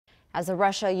As the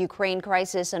Russia-Ukraine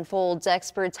crisis unfolds,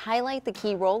 experts highlight the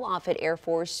key role Offutt Air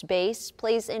Force Base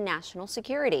plays in national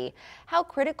security. How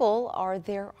critical are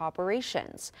their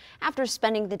operations? After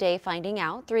spending the day finding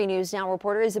out, 3 News Now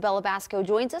reporter Isabella Basco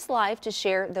joins us live to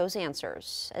share those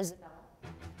answers.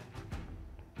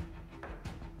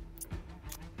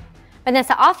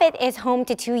 Vanessa, Offutt is home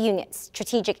to 2 units,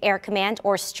 Strategic Air Command,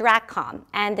 or STRATCOM,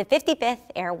 and the 55th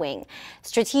Air Wing.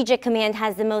 Strategic Command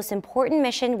has the most important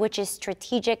mission, which is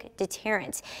strategic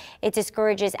deterrence. It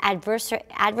discourages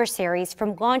adversaries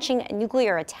from launching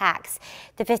nuclear attacks.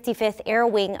 The 55th Air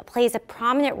Wing plays a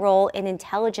prominent role in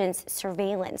intelligence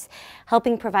surveillance,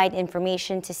 helping provide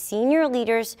information to senior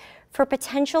leaders for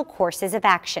potential courses of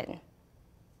action.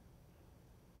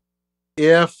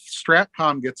 If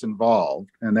STRATCOM gets involved,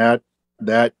 and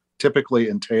that typically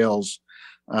entails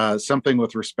something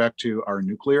with respect to our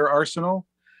nuclear arsenal,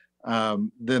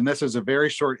 then this is a very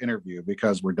short interview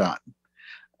because we're done.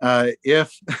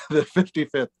 If the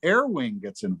 55th Air Wing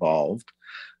gets involved,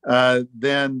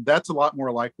 then that's a lot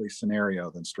more likely scenario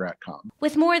than STRATCOM.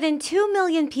 With more than 2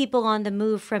 million people on the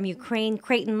move from Ukraine,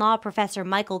 Creighton Law professor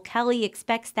Michael Kelly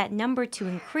expects that number to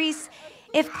increase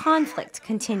if conflict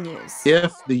continues.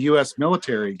 If the U.S.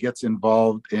 military gets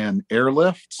involved in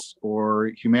airlifts or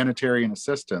humanitarian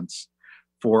assistance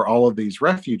for all of these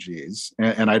refugees,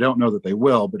 and I don't know that they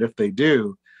will, but if they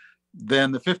do,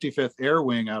 then the 55th Air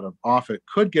Wing out of Offutt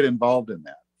could get involved in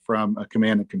that from a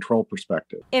command and control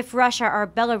perspective. If Russia or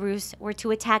Belarus were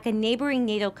to attack a neighboring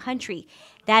NATO country,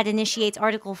 that initiates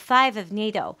Article 5 of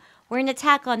NATO, where an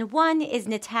attack on one is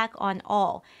an attack on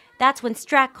all. That's when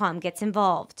STRATCOM gets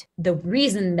involved. The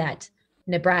reason that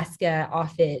Nebraska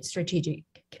Offutt Strategic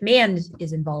Command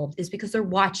is involved is because they're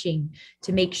watching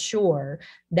to make sure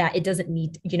that it doesn't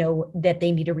need, that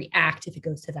they need to react if it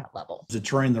goes to that level.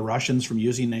 Deterring the Russians from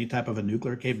using any type of a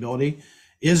nuclear capability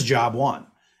is job one.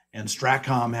 And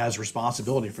STRATCOM has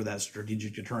responsibility for that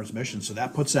strategic deterrence mission. So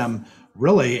that puts them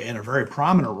really in a very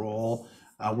prominent role,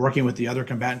 working with the other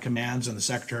combatant commands and the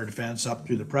Secretary of Defense up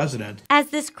through the President. As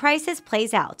this crisis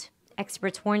plays out,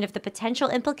 experts warn of the potential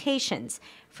implications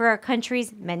for our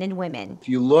country's men and women. If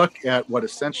you look at what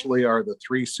essentially are the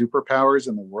 3 superpowers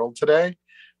in the world today,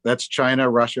 that's China,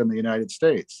 Russia, and the United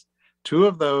States. 2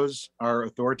 of those are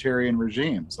authoritarian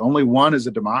regimes. Only 1 is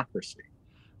a democracy.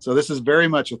 So this is very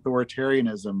much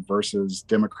authoritarianism versus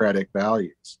democratic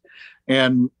values.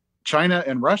 And China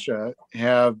and Russia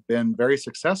have been very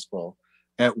successful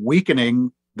at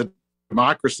weakening the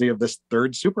democracy of this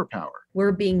 3rd superpower.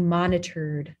 We're being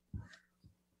monitored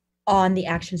on the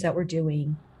actions that we're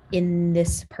doing in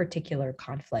this particular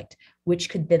conflict, which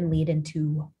could then lead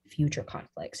into future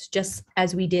conflicts, just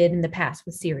as we did in the past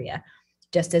with Syria,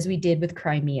 just as we did with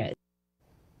Crimea.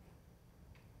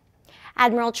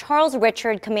 Admiral Charles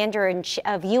Richard, Commander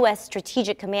of U.S.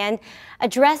 Strategic Command,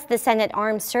 addressed the Senate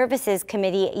Armed Services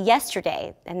Committee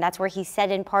yesterday, and that's where he said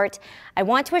in part, "I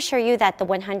want to assure you that the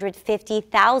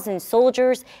 150,000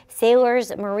 soldiers,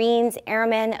 sailors, Marines,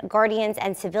 airmen, guardians,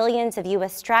 and civilians of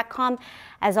U.S. STRATCOM,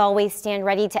 as always, stand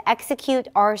ready to execute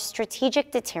our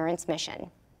strategic deterrence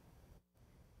mission."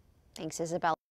 Thanks, Isabel.